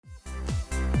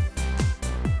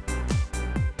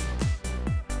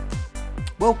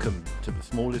Welcome to the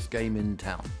smallest game in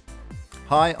town.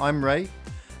 Hi, I'm Ray,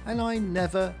 and I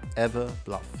never ever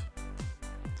bluff.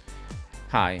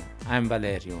 Hi, I'm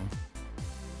Valerio.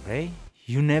 Ray,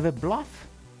 you never bluff?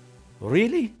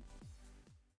 Really?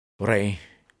 Ray,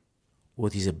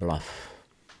 what is a bluff?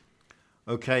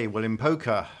 Okay, well in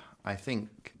poker, I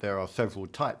think there are several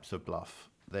types of bluff.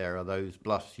 There are those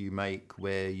bluffs you make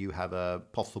where you have a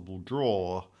possible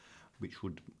draw, which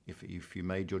would, if you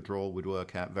made your draw, would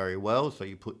work out very well. So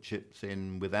you put chips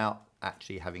in without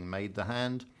actually having made the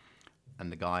hand,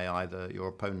 and the guy your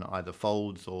opponent either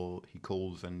folds or he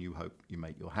calls and you hope you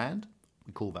make your hand.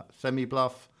 We call that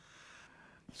semi-bluff.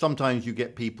 Sometimes you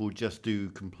get people just do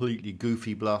completely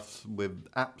goofy bluffs with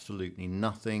absolutely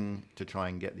nothing to try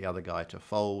and get the other guy to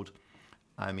fold.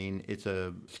 I mean, it's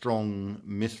a strong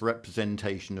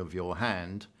misrepresentation of your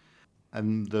hand.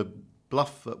 And the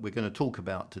bluff that we're going to talk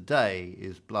about today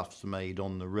is bluffs made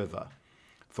on the river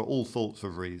for all sorts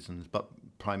of reasons. But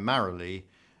primarily,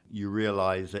 you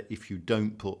realize that if you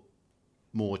don't put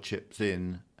more chips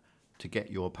in to get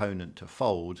your opponent to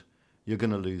fold, you're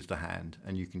going to lose the hand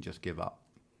and you can just give up.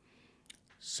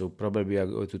 So probably we are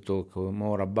going to talk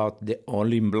more about the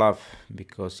all-in bluff,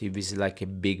 because if it's like a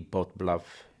big pot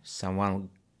bluff,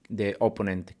 the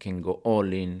opponent can go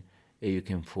all in and you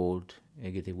can fold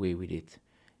and get away with it.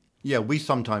 Yeah, we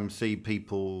sometimes see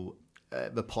people,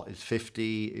 the pot is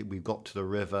 50, we've got to the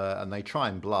river, and they try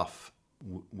and bluff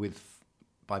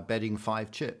by betting 5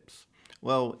 chips.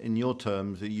 Well, in your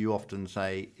terms, you often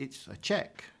say, it's a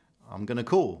check. I'm going to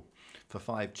call for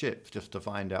 5 chips just to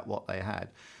find out what they had.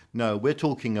 No, we're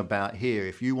talking about here,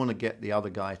 if you want to get the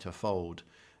other guy to fold,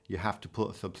 you have to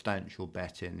put a substantial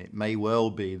bet in. It may well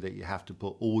be that you have to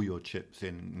put all your chips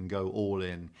in and go all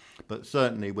in. But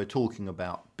certainly we're talking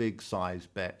about big size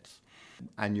bets.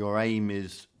 And your aim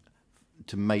is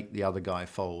to make the other guy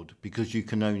fold, because you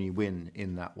can only win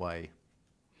in that way.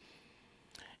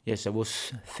 Yes, I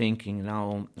was thinking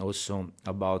now also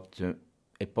about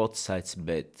a pot size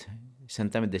bet.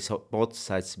 Sometimes the pot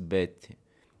size bet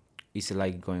is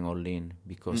like going all in,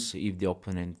 because if the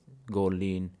opponent go all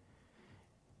in,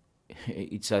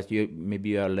 it's that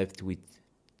maybe you are left with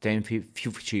 10 few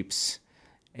chips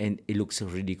and it looks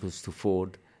ridiculous to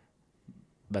fold.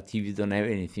 But if you don't have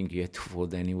anything, you have to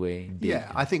fold anyway.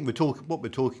 Yeah, I think what we're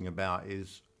talking about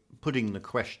is putting the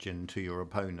question to your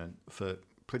opponent for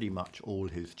pretty much all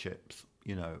his chips,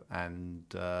 and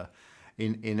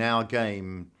in our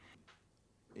game,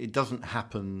 it doesn't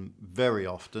happen very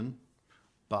often,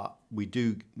 but we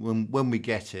do, when we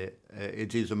get it,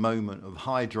 it is a moment of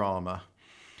high drama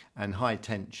and high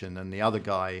tension, and the other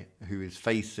guy who is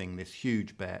facing this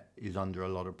huge bet is under a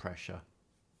lot of pressure.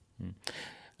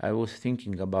 I was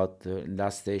thinking about the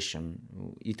last station.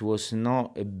 It was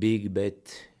not a big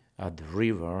bet at the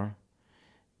river,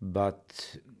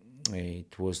 but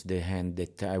it was the hand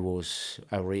that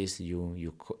I raised you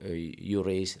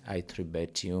raised, I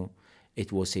 3-bet you.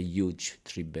 It was a huge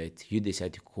 3-bet. You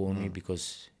decided to call me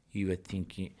because you were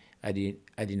thinking I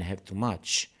didn't have too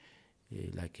much,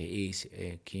 like a ace,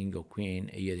 a king or queen.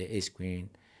 You had an ace queen,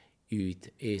 you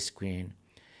hit ace queen,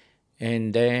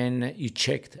 and then you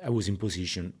checked. I was in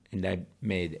position and I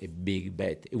made a big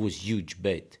bet. It was huge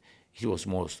bet. It was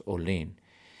most all in.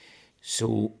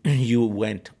 So you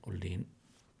went all in.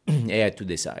 I had to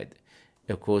decide.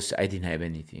 Of course, I didn't have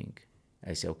anything.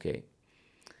 I said, okay.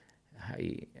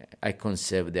 I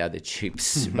conserved the other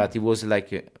chips, but it was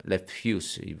like a left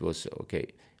fuse. It was okay.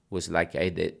 It was like I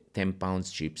had 10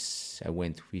 pounds chips. I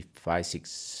went with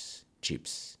 5-6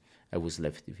 chips. I was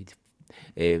left with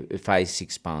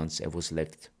 5-6 pounds. I was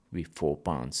left with 4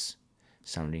 pounds,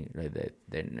 something like that.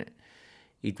 Then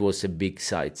it was a big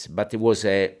size, but it was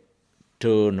a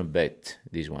turn bet.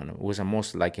 This one it was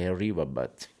almost like a river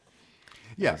bet.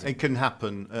 Yeah, it can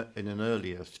happen in an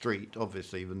earlier street,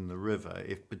 obviously, than the river,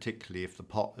 particularly if the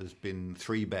pot has been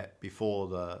 3-bet before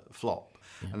the flop.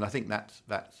 Yeah. And I think that's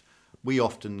we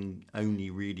often only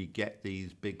really get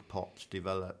these big pots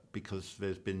developed because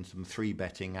there's been some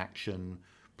 3-betting action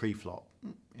pre-flop,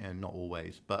 and not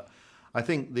always. But I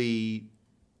think the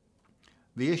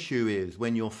issue is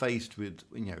when you're faced with,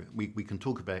 we can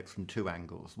talk about it from 2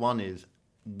 angles. One is,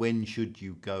 when should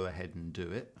you go ahead and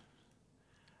do it?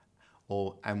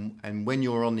 And when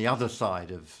you're on the other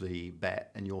side of the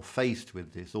bet and you're faced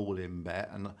with this all-in bet,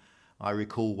 and I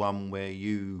recall one where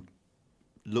you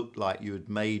looked like you had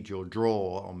made your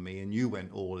draw on me and you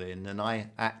went all in, and I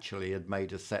actually had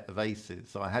made a set of aces.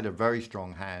 So I had a very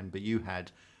strong hand, but you had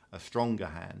a stronger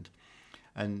hand,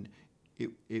 and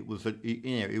it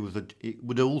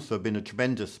would also have been a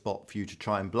tremendous spot for you to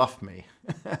try and bluff me.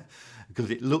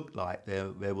 because it looked like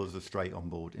there was a straight on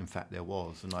board. In fact, there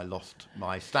was, and I lost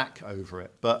my stack over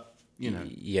it. But, you know.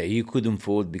 Yeah, you couldn't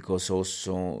fold because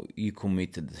also you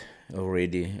committed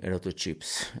already a lot of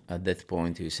chips. At that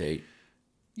point, you say...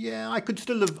 Yeah, I could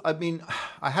still have... I mean,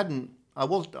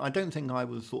 I don't think I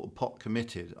was sort of pot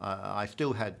committed. I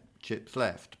still had chips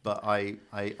left, but I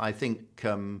think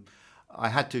I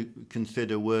had to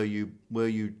consider, were you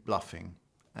bluffing?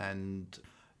 And,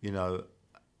 you know,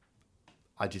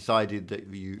 I decided that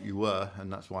you were,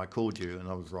 and that's why I called you, and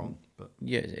I was wrong. But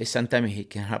yeah, sometimes it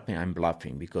can happen I'm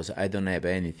bluffing because I don't have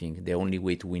anything. The only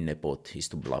way to win a pot is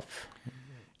to bluff.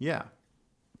 Yeah.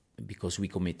 Because we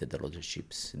committed a lot of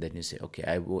chips. Then you say, okay,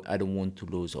 I don't want to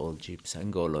lose all chips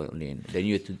and go all in. Then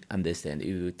you have to understand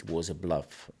if it was a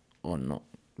bluff or not.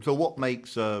 So what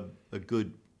makes a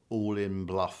good all-in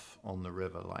bluff on the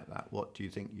river like that? What do you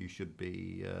think you should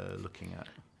be looking at?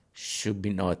 Should be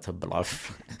not a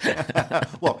bluff.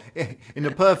 Well, in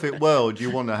a perfect world, you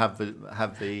want to have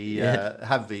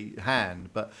the hand,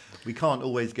 but we can't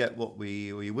always get what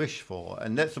we wish for.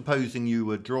 And let's supposing you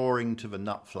were drawing to the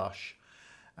nut flush,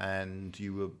 and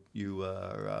your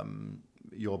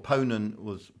opponent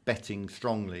was betting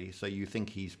strongly, so you think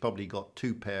he's probably got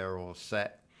two pair or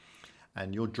set,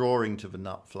 and you're drawing to the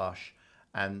nut flush,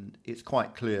 and it's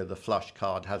quite clear the flush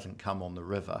card hasn't come on the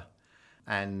river,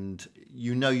 and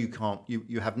you know you can't,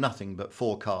 you have nothing but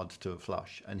four cards to a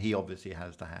flush, and he obviously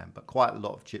has the hand, but quite a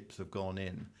lot of chips have gone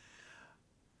in.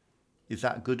 Is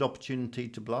that a good opportunity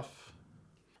to bluff?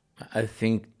 I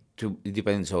think it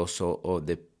depends also on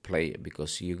the player,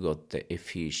 because you got a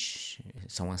fish,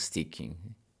 someone sticking,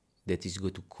 that is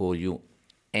going to call you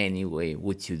anyway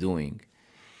what you're doing.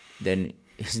 Then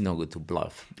it's not good to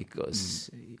bluff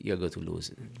because you're going to lose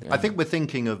it. I think we're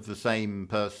thinking of the same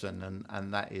person,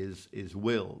 and that is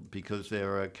Will, because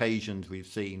there are occasions we've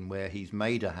seen where he's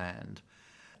made a hand.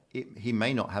 He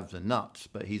may not have the nuts,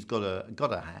 but he's got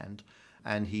a hand,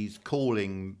 and he's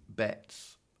calling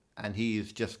bets, and he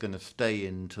is just going to stay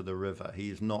into the river.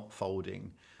 He is not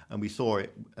folding. And we saw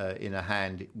it in a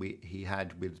hand he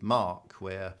had with Mark,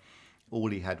 where all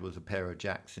he had was a pair of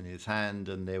jacks in his hand,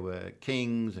 and there were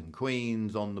kings and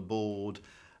queens on the board,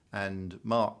 and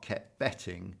Mark kept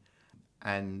betting,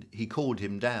 and he called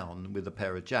him down with a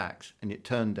pair of jacks, and it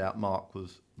turned out Mark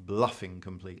was bluffing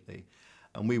completely.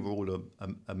 And we were all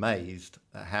amazed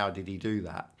at how did he do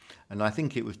that. And I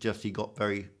think it was just he got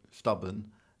very stubborn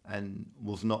and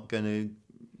was not going to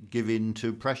give in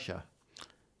to pressure.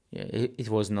 Yeah, it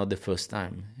was not the first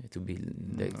time to be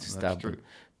that stubborn. True.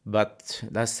 But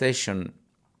last session,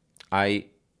 I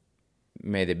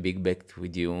made a big bet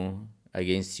with you,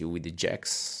 against you with the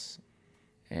jacks,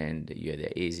 and you had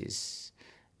the aces.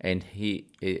 And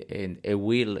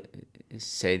Will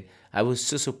said, I was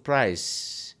so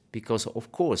surprised because,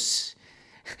 of course,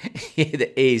 he had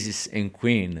the aces and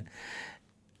queen.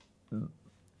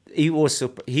 He was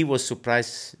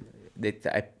surprised that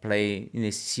I play in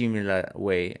a similar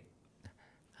way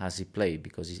as he played,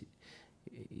 because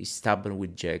he's stubborn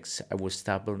with jacks. I was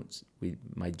stubborn with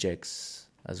my jacks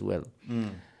as well.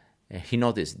 He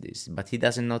noticed this, but he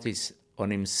doesn't notice on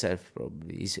himself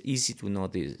probably. It's easy to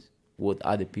notice what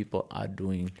other people are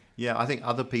doing. Yeah, I think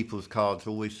other people's cards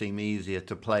always seem easier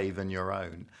to play than your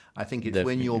own. I think it's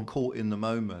Definitely. when you're caught in the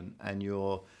moment and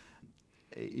you're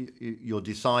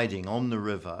deciding on the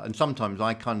river, and sometimes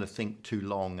I kind of think too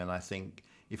long, and I think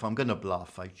if I'm going to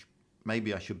bluff,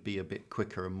 maybe I should be a bit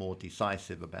quicker and more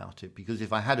decisive about it, because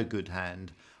if I had a good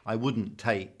hand, I wouldn't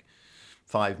take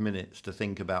 5 minutes to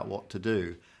think about what to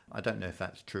do. I don't know if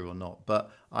that's true or not,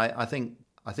 but I think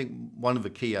one of the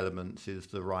key elements is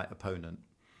the right opponent.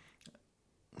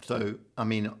 So, I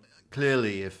mean,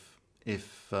 clearly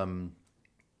if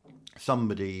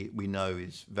somebody we know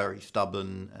is very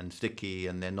stubborn and sticky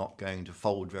and they're not going to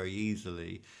fold very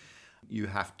easily, you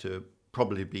have to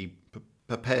probably be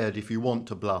prepared, if you want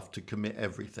to bluff, to commit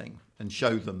everything and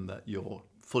show them that you're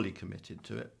fully committed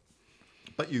to it.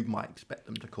 But you might expect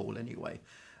them to call anyway.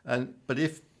 But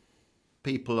if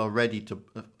people are ready to,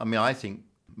 I mean, I think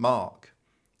Mark,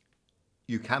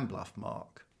 you can bluff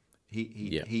Mark.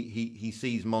 He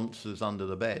sees monsters under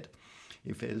the bed.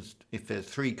 If there's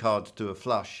 3 cards to a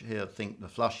flush, he'll think the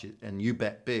flush is, and you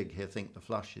bet big, he'll think the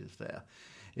flush is there.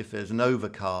 If there's an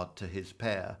overcard to his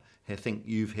pair, he'll think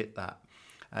you've hit that.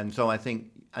 And so I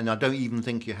think, and I don't even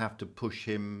think you have to push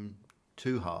him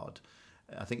too hard.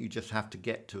 I think you just have to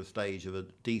get to a stage of a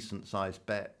decent sized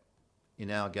bet.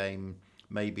 In our game,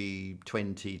 maybe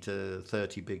 20 to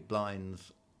 30 big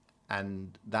blinds,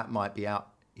 and that might be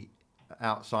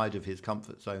outside of his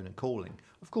comfort zone and calling.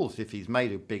 Of course, if he's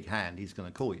made a big hand, he's going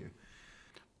to call you.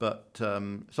 But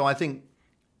so I think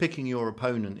picking your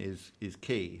opponent is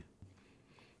key.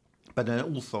 But then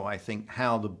also, I think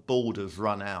how the borders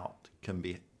run out can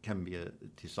be a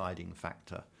deciding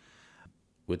factor.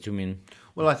 What do you mean?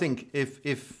 Well, I think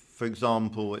if for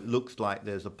example, it looks like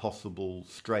there's a possible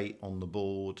straight on the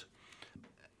board,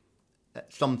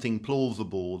 something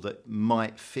plausible that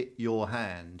might fit your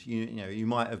hand. You know, you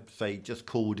might have, say, just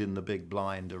called in the big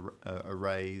blind a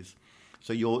raise,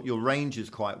 so your range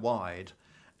is quite wide,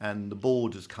 and the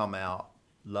board has come out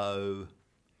low,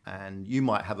 and you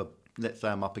might have let's say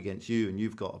I'm up against you, and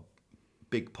you've got a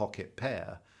big pocket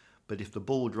pair, but if the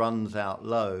board runs out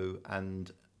low,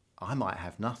 and I might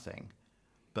have nothing,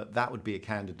 but that would be a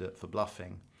candidate for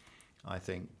bluffing, I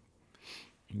think.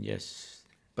 Yes.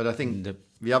 But I think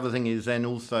the other thing is then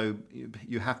also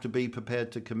you have to be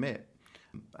prepared to commit,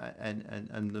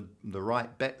 and the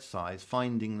right bet size,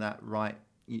 finding that right.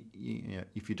 You know,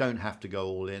 if you don't have to go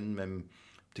all in, then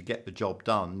to get the job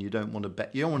done, you don't want to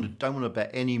bet. You don't want to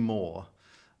bet any more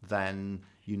than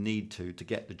you need to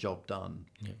get the job done.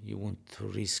 Yeah, you want to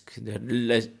risk the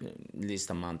least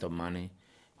amount of money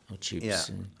or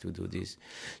chips to do this.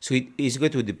 So it's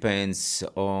going to depend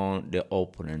on the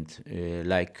opponent.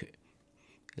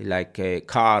 Like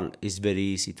Carl is very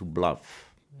easy to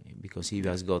bluff because he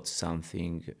has got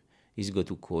something. He's going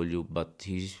to call you, but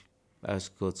he has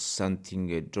got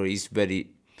something. Is very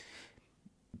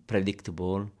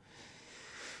predictable.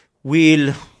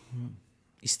 Will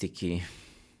is sticky.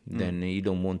 Then you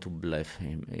don't want to bluff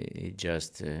him. It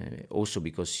just also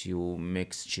because you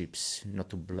mix chips, not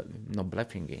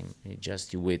bluffing game.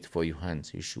 Just you wait for your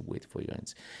hands. You should wait for your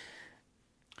hands.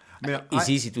 I mean, it's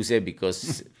easy to say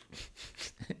because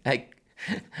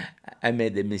I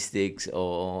made the mistakes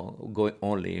or going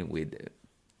only with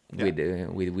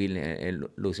Will and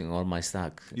losing all my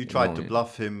stack. You tried to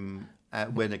bluff him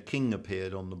when a king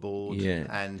appeared on the board,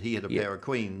 and he had a pair of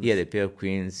queens. He had a pair of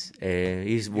queens.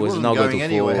 He was not going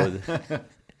to fold,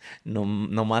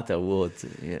 no matter what.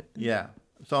 Yeah.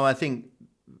 So I think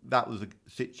that was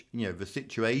the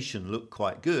situation looked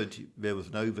quite good. There was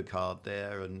an overcard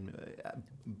there,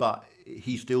 but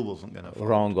he still wasn't going to fold.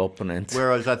 Wrong opponent.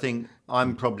 Whereas I think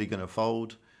I'm probably going to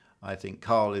fold. I think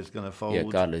Carl is going to fold. Yeah,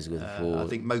 Carl is going to fold. I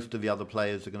think most of the other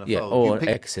players are going to fold. Or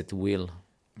exit Will.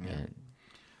 Yeah.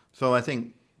 So I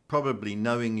think probably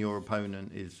knowing your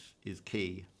opponent is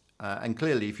key. And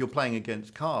clearly, if you're playing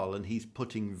against Carl and he's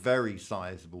putting very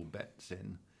sizable bets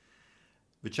in,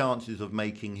 the chances of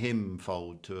making him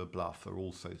fold to a bluff are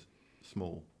also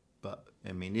small. But,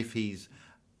 I mean, if he's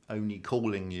only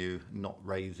calling you, not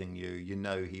raising you, you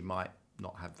know he might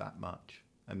not have that much.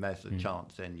 And there's a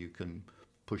chance then you can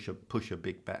push a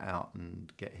big bet out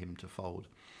and get him to fold.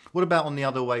 What about on the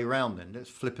other way around then? Let's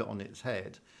flip it on its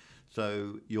head.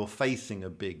 So you're facing a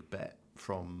big bet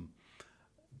from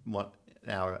what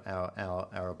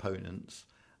our opponents.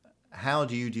 How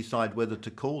do you decide whether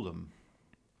to call them?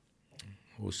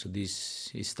 Also, this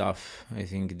is tough. I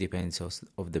think it depends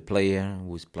of the player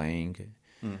who's playing.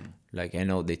 Like I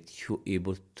know that you're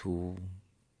able to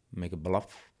make a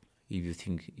bluff if you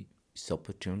think it's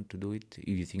opportune to do it. If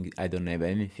you think I don't have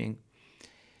anything,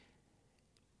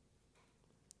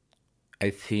 I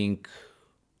think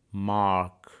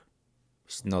Mark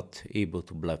is not able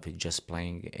to bluff. He's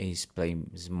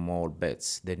playing small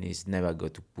bets. Then he's never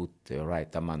going to put the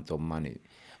right amount of money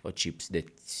or chips that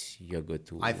you're going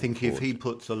to. I think if he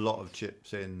puts a lot of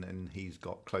chips in, then he's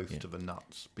got close to the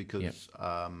nuts because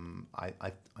I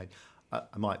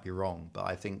might be wrong, but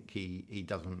I think he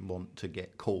doesn't want to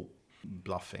get caught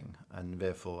bluffing, and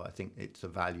therefore I think it's a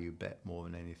value bet more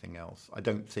than anything else. I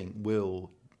don't think Will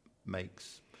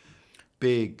makes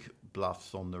big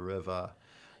bluffs on the river,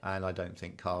 and I don't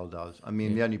think Carl does. I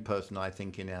mean, the only person I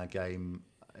think in our game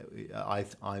I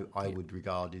would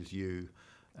regard is you,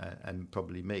 and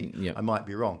probably me. I might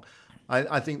be wrong.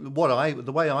 I think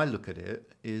the way I look at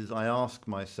it is I ask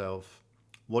myself,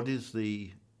 what is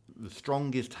the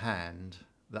strongest hand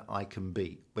that I can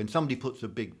beat? When somebody puts a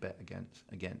big bet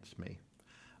against me,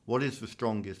 what is the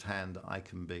strongest hand that I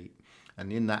can beat?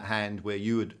 And in that hand where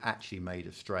you had actually made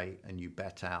a straight and you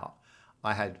bet out,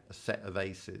 I had a set of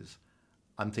aces.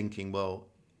 I'm thinking, well,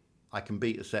 I can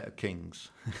beat a set of kings.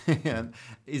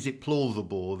 Is it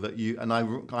plausible that you... And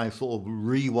I sort of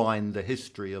rewind the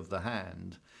history of the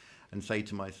hand and say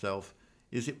to myself,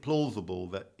 is it plausible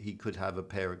that he could have a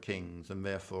pair of kings and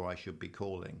therefore I should be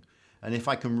calling? And if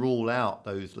I can rule out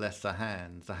those lesser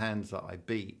hands, the hands that I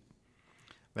beat,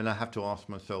 then I have to ask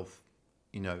myself,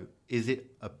 is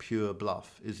it a pure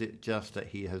bluff? Is it just that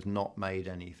he has not made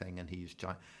anything and he's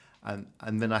trying...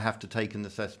 And then I have to take an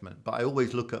assessment. But I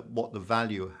always look at what the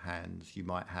value hands you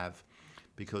might have,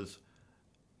 because,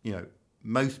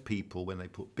 most people, when they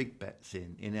put big bets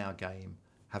in our game,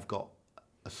 have got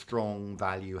a strong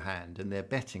value hand, and they're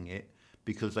betting it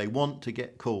because they want to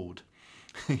get called.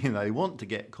 They want to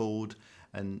get called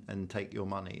and take your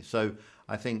money. So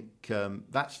I think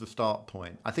that's the start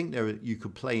point. I think you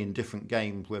could play in different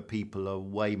games where people are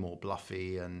way more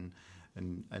bluffy and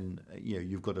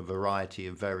you've got a variety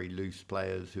of very loose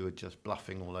players who are just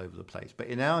bluffing all over the place. But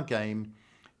in our game,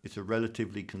 it's a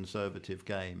relatively conservative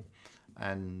game,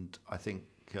 and I think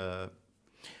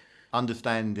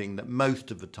understanding that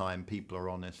most of the time people are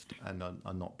honest and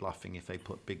are not bluffing if they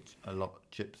put a lot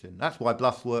of chips in. That's why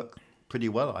bluffs work pretty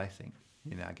well, I think,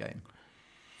 in our game.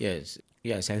 Yes,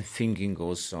 I'm thinking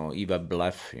also, if a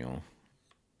bluff,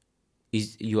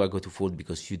 you are going to fold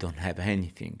because you don't have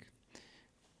anything.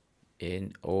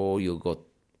 Or you got,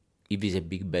 if it's a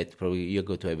big bet, probably you're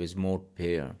going to have a small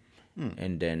pair.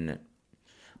 And then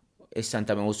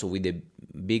sometimes also with a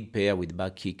big pair with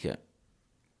back kicker,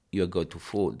 you're going to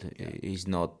fold. It's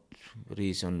not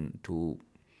reason to.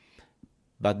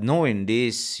 But knowing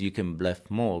this, you can bluff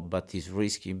more, but it's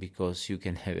risky because you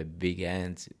can have a big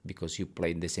hand because you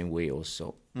play in the same way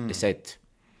also. Except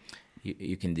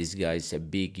you can disguise a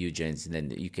big huge hands, and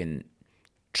then you can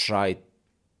try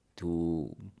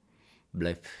to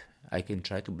bluff. I can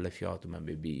try to bluff you out, but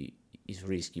maybe it's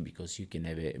risky because you can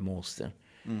have a monster.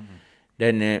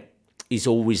 Then it's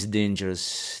always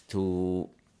dangerous to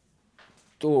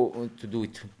do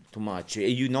it too much.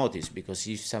 You notice, because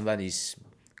if somebody is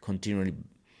continually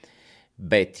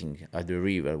betting at the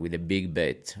river with a big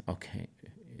bet, okay,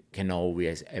 can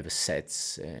always have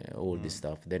sets, all this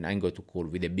stuff. Then I'm going to call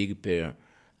with a big pair.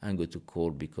 I'm going to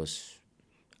call because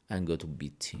I'm going to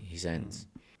beat his hands.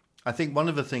 I think one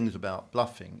of the things about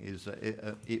bluffing is that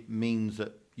it means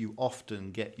that you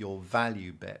often get your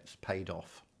value bets paid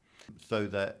off. So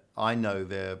that I know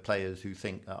there are players who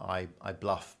think that I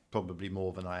bluff probably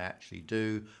more than I actually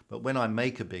do. But when I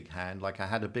make a big hand, like I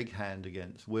had a big hand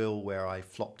against Will where I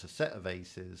flopped a set of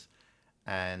aces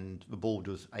and the board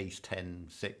was ace 10,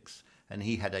 6, and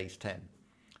he had ace 10.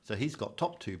 So he's got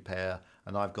top two pair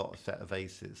and I've got a set of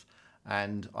aces.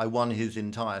 And I won his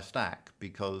entire stack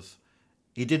because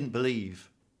he didn't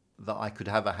believe that I could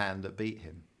have a hand that beat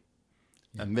him.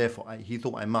 Yeah. And therefore he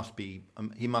thought I must be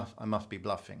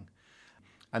bluffing.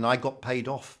 And I got paid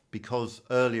off because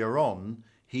earlier on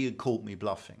he had caught me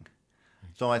bluffing.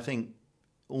 So I think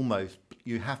almost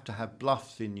you have to have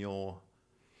bluffs in your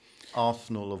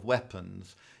arsenal of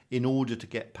weapons in order to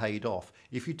get paid off.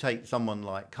 If you take someone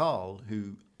like Carl,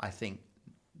 who I think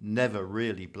never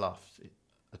really bluffs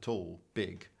at all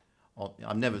big,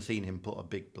 I've never seen him put a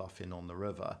big bluff in on the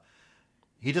river,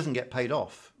 he doesn't get paid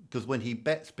off because when he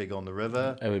bets big on the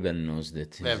river, everyone knows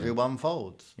that. Everyone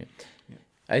folds. Yeah. Yeah.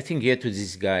 I think here to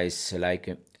these guys,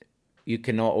 like, you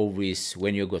cannot always,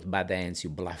 when you got bad hands, you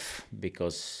bluff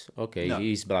because,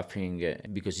 he's bluffing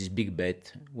because he's big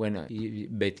bet. When he's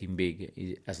betting big,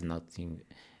 he has nothing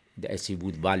as he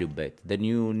would value bet. Then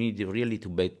you need really to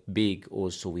bet big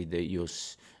also with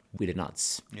the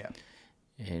nuts. Yeah.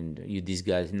 And you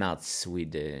disguise nuts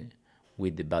with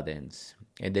the bad hands.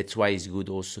 And that's why it's good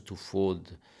also to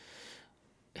fold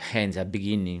hands at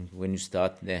beginning when you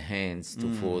start the hands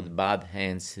to fold bad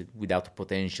hands without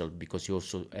potential, because you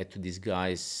also have to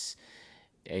disguise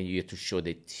and you have to show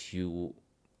that you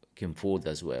can fold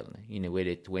as well, in a way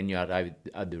that when you arrive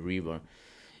at the river,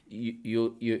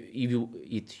 you if you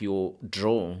hit your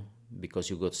draw because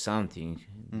you got something,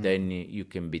 then you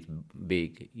can beat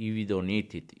big. If you don't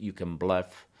hit it, you can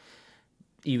bluff.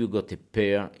 If you got a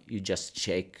pair, you just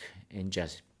check and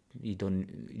just you don't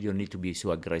need to be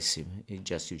so aggressive. You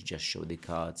just show the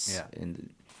cards, and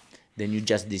then you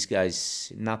just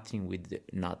disguise nothing with the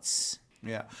nuts.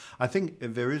 Yeah, I think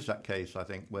there is that case. I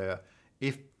think where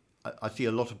if I see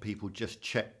a lot of people just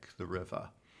check the river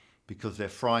because they're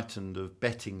frightened of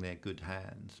betting their good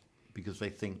hands because they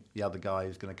think the other guy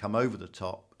is going to come over the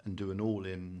top and do an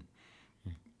all-in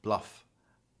bluff.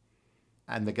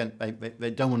 And they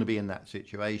don't want to be in that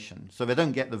situation. So they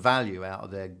don't get the value out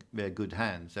of their good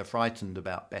hands. They're frightened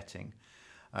about betting.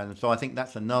 And so I think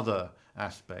that's another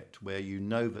aspect where you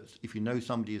know that if you know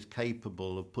somebody is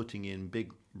capable of putting in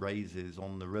big raises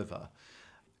on the river,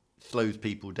 it slows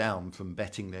people down from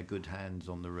betting their good hands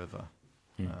on the river.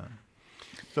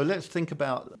 So let's think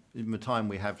about, in the time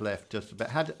we have left, just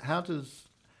about how does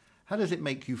it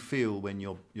make you feel when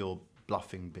you're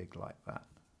bluffing big like that?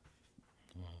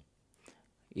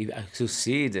 If I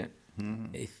succeed,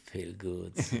 it feels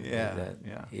good.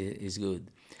 It's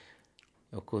good.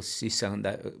 Of course, if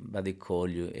somebody call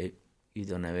you, you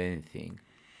don't have anything.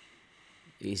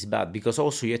 it's bad because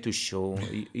also you have to show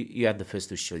you are the first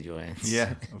to show your hands.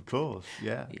 Yeah, of course.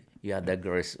 Yeah. You are the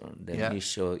aggressor. Then Yeah. you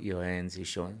show your hands. You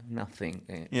show nothing.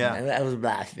 Yeah. I was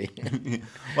bluffing.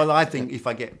 Well, I think if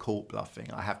I get caught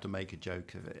bluffing, I have to make a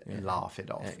joke of it and laugh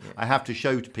it off. I have to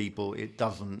show to people it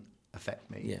doesn't affect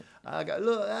me. Yeah. I go,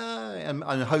 look,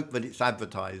 and hope that it's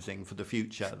advertising for the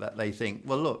future, that they think,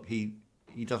 well, look, he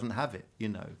doesn't have it, you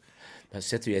know. But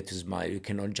said you have to smile. You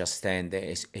cannot just stand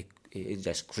there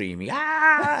just screaming.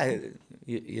 Ah!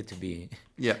 You have to be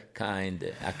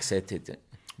kind, accepted.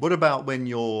 What about when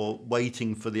you're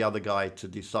waiting for the other guy to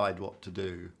decide what to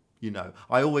do? You know,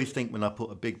 I always think when I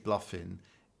put a big bluff in,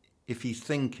 if he's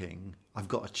thinking, I've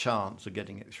got a chance of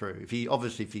getting it through.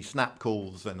 If he snap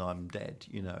calls, then I'm dead,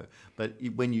 you know. But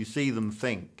when you see them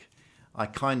think, I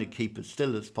kind of keep as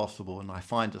still as possible, and I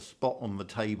find a spot on the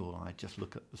table, and I just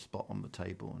look at the spot on the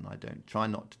table, and I don't try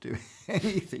not to do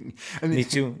anything. And Me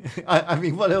too. I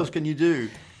mean, what else can you do?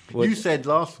 You said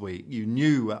last week you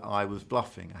knew I was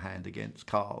bluffing a hand against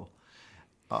Carl.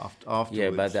 Afterwards. Yeah,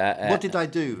 but what did I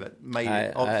do that made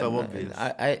it so obvious?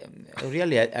 I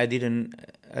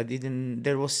didn't.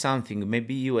 There was something.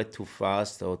 Maybe you were too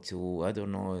fast or too. I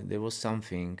don't know. There was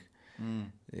something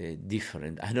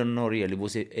different. I don't know really. It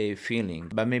was a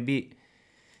feeling, but maybe it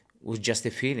was just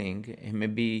a feeling. And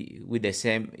maybe with the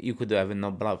same, you could have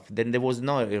no bluff. Then there was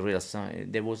no a real sign.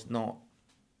 There was not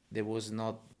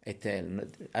a tell.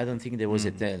 I don't think there was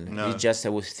a tell. No. It's just I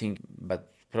was thinking, but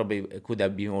probably it could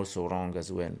have been also wrong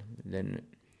as well. Then,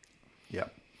 yeah.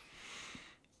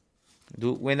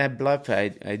 When I bluff, I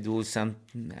do some.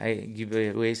 I give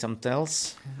away some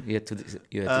tells. You have to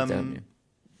tell me.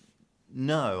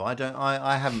 No, I don't.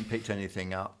 I haven't picked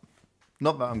anything up.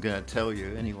 Not that I'm going to tell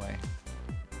you anyway.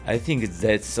 I think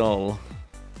that's all.